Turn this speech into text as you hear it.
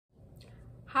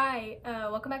Hi,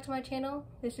 welcome back to my channel.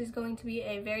 This is going to be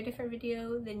a very different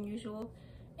video than usual,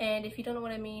 and if you don't know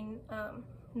what I mean,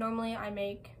 normally I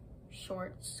make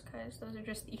shorts because those are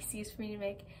just the easiest for me to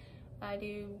make. I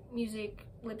do music,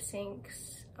 lip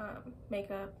syncs,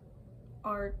 makeup,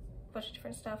 art, a bunch of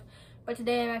different stuff, but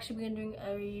today I'm actually going to be doing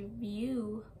a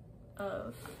review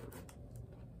of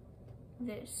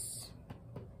this.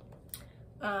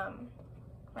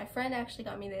 My friend actually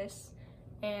got me this,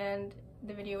 and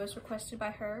the video was requested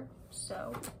by her,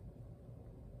 so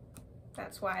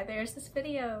that's why there's this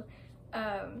video.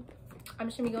 I'm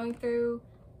just gonna be going through,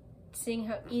 seeing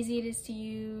how easy it is to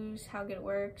use, how good it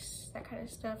works, that kind of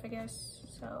stuff, I guess.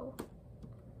 So,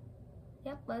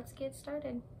 yep, let's get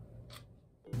started.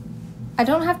 I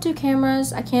don't have two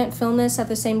cameras. I can't film this at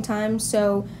the same time,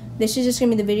 so this is just gonna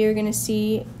be the video you're gonna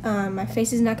see. My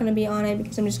face is not gonna be on it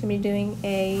because I'm just gonna be doing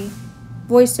a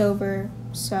voiceover.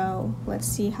 So let's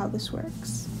see how this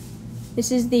works.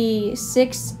 This is the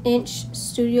 6-inch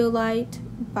studio light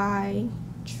by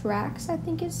Trax, I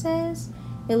think it says.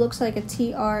 It looks like a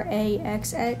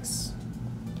TRAXX.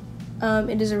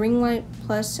 It is a ring light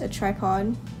plus a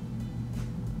tripod.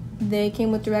 They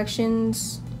came with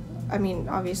directions. I mean,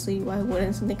 obviously, why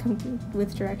wouldn't something come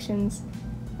with directions?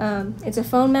 It's a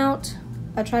phone mount,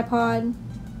 a tripod,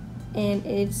 and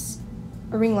it's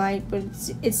a ring light, but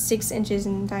it's 6 inches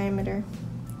in diameter.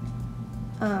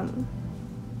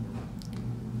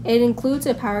 It includes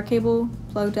a power cable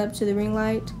plugged up to the ring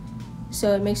light,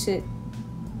 so it makes it,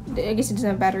 I guess it doesn't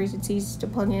have batteries, it's easy to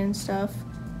plug in and stuff.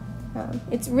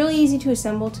 It's really easy to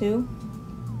assemble too.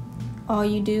 All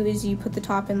you do is you put the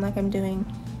top in like I'm doing,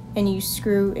 and you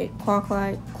screw it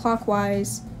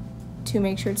clockwise to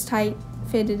make sure it's tight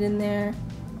fitted in there.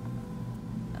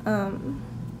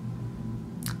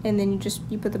 And then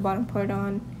you put the bottom part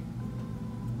on.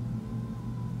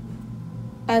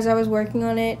 As I was working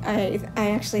on it, I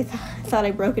actually thought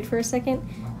I broke it for a second,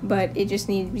 but it just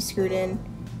needed to be screwed in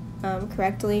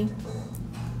correctly.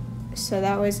 So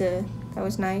that was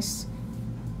nice.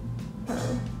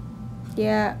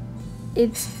 Yeah,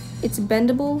 it's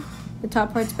bendable. The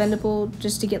top part's bendable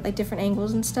just to get like different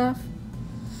angles and stuff,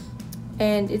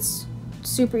 and it's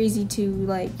super easy to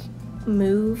like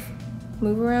move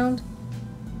around.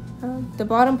 The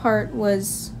bottom part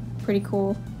was pretty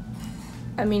cool.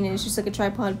 I mean, it's just like a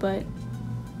tripod, but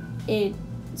it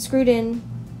screwed in,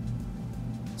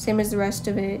 same as the rest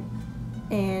of it,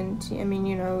 and I mean,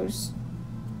 you know, it's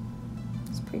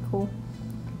pretty cool.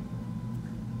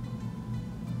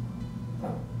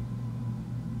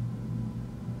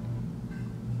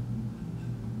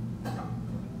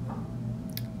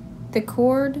 The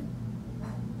cord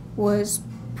was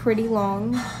pretty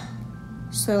long,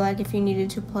 so like if you needed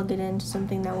to plug it into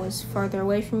something that was farther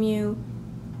away from you,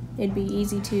 it'd be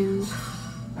easy to,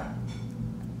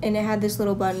 and it had this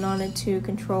little button on it to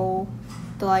control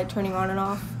the light turning on and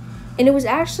off. And it was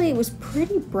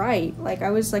pretty bright. Like,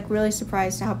 I was like really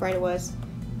surprised at how bright it was.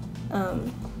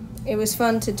 It was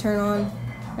fun to turn on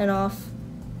and off.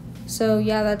 So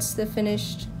yeah, that's the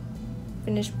finished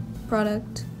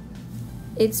product.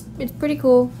 It's pretty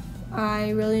cool.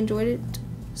 I really enjoyed it.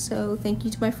 So thank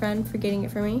you to my friend for getting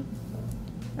it for me.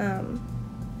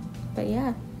 But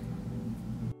yeah.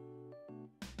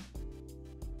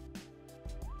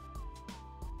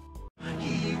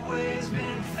 He always been